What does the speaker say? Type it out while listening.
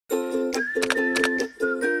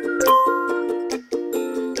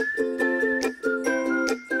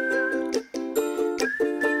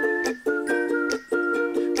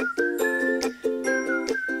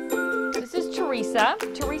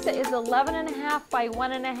is 11.5 by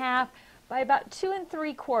 1.5 by about 2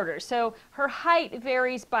 3/4. So her height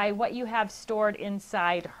varies by what you have stored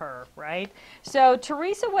inside her, right? So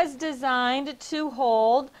Teresa was designed to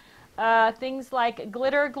hold things like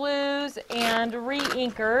glitter glues and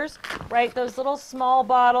re-inkers, right? Those little small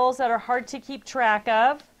bottles that are hard to keep track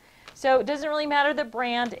of. So it doesn't really matter the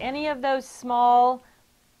brand. Any of those small,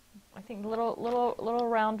 I think little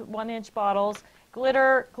round 1-inch bottles,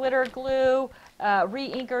 glitter glue,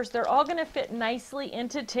 re-inkers, they're all going to fit nicely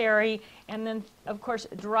into Terry, and then of course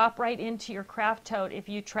drop right into your craft tote if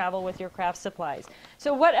you travel with your craft supplies.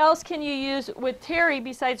 So what else can you use with Terry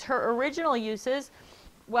besides her original uses?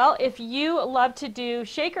 Well, if you love to do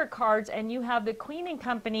shaker cards and you have the Queen &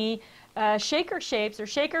 Company shaker shapes or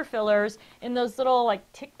shaker fillers in those little like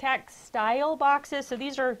Tic Tac style boxes, so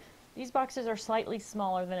these boxes are slightly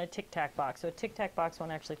smaller than a Tic Tac box, so a Tic Tac box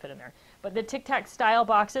won't actually fit in there. But the Tic Tac style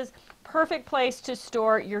boxes, perfect place to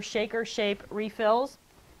store your shaker shape refills.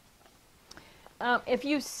 If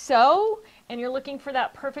you sew and you're looking for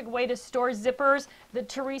that perfect way to store zippers, the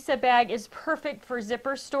Teresa bag is perfect for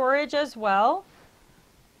zipper storage as well.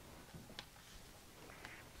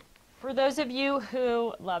 For those of you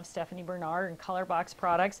who love Stephanie Bernard and color box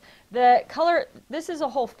products, this is a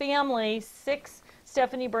whole family, 6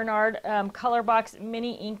 Stephanie Bernard color box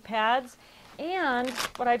mini ink pads. And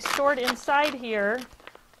what I've stored inside here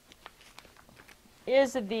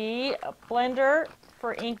is the blender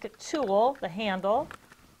for ink tool, the handle,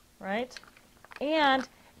 right? And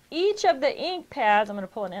each of the ink pads, I'm going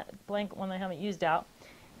to pull a blank one I haven't used out.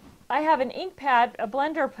 I have an ink pad, a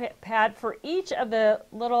blender pad for each of the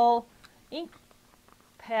little ink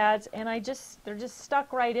pads, and they're just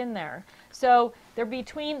stuck right in there. So they're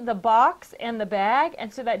between the box and the bag,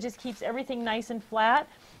 and so that just keeps everything nice and flat.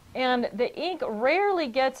 And the ink rarely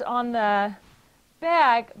gets on the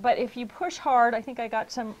bag, but if you push hard, I think I got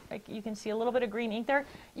some, like you can see a little bit of green ink there,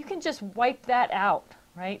 you can just wipe that out,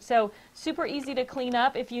 right? So super easy to clean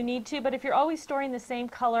up if you need to, but if you're always storing the same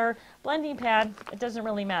color blending pad, it doesn't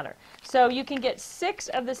really matter. So you can get 6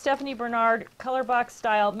 of the Stephanie Bernard color box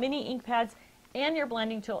style mini ink pads and your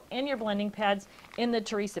blending tool and your blending pads in the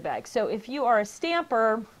Teresa bag. So if you are a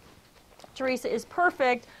stamper, Teresa is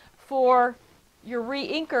perfect for your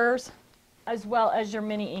re-inkers as well as your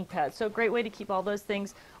mini ink pads. So great way to keep all those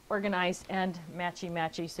things organized and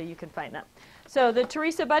matchy-matchy so you can find them. So the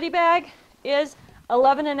Teresa Buddy Bag is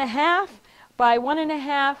 11.5 by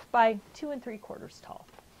 1.5 by 2 3/4 tall.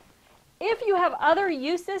 If you have other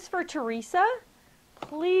uses for Teresa,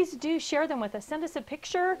 please do share them with us. Send us a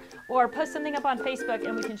picture or post something up on Facebook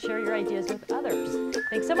and we can share your ideas with others.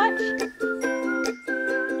 Thanks so much.